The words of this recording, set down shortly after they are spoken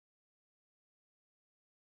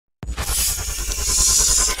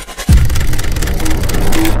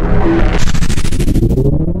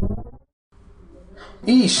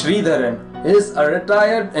Sreedharan is a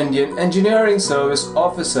retired Indian Engineering Service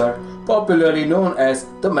officer popularly known as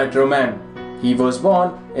the Metro Man. He was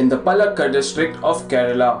born in the Palakkad district of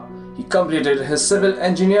Kerala. He completed his civil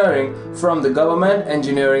engineering from the Government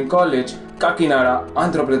Engineering College, Kakinada,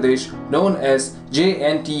 Andhra Pradesh, known as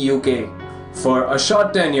JNTUK. For a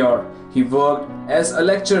short tenure, he worked as a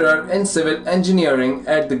lecturer in civil engineering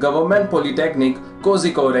at the Government Polytechnic,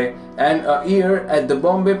 Kozhikode, and a year at the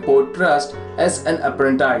Bombay Port Trust as an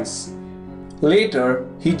apprentice. Later,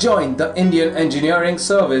 he joined the Indian Engineering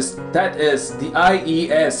Service, that is the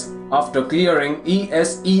IES, after clearing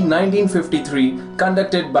ESE 1953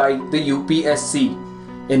 conducted by the UPSC.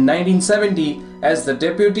 In 1970, as the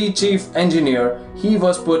Deputy Chief Engineer, he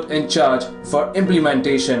was put in charge for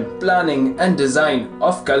implementation, planning and design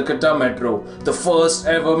of Calcutta Metro, the first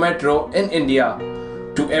ever metro in India.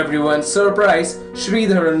 To everyone's surprise,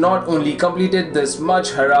 Sreedharan not only completed this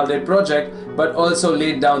much heralded project but also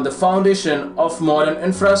laid down the foundation of modern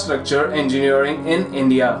infrastructure engineering in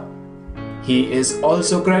India. He is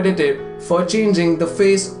also credited for changing the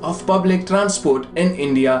face of public transport in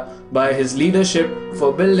India by his leadership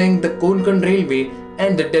for building the Konkan Railway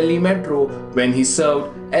and the Delhi Metro when he served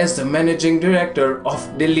as the Managing Director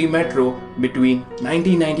of Delhi Metro between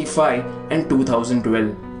 1995 and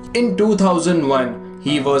 2012. In 2001,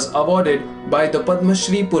 he was awarded by the Padma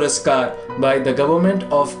Shri Puraskar by the Government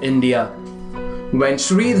of India. When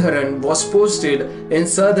Sreedharan was posted in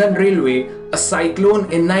Southern Railway, a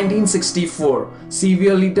cyclone in 1964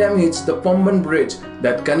 severely damaged the Pamban Bridge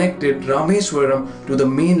that connected Rameswaram to the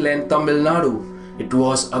mainland Tamil Nadu. It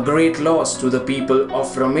was a great loss to the people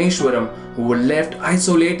of Rameswaram who were left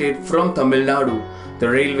isolated from Tamil Nadu. The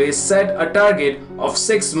railway set a target of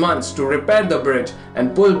 6 months to repair the bridge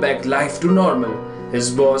and pull back life to normal. His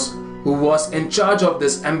boss, who was in charge of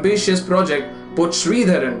this ambitious project, put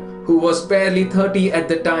Sreedharan, who was barely 30 at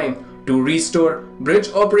the time, to restore bridge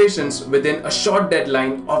operations within a short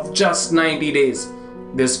deadline of just 90 days.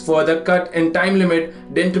 This further cut in time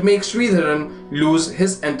limit didn't make Sreedharan lose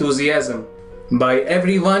his enthusiasm. By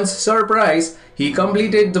everyone's surprise, he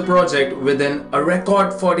completed the project within a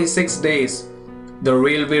record 46 days. The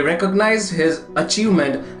railway recognized his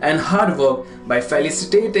achievement and hard work by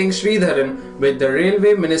felicitating Sreedharan with the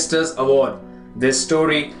Railway Minister's Award. This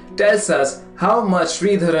story tells us how much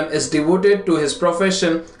Sreedharan is devoted to his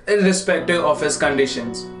profession irrespective of his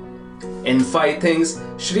conditions. In 5 things,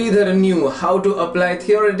 Sreedharan knew how to apply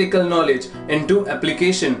theoretical knowledge into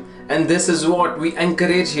application, and this is what we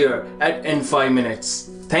encourage here at In 5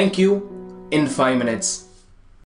 Minutes. Thank you. In 5 Minutes.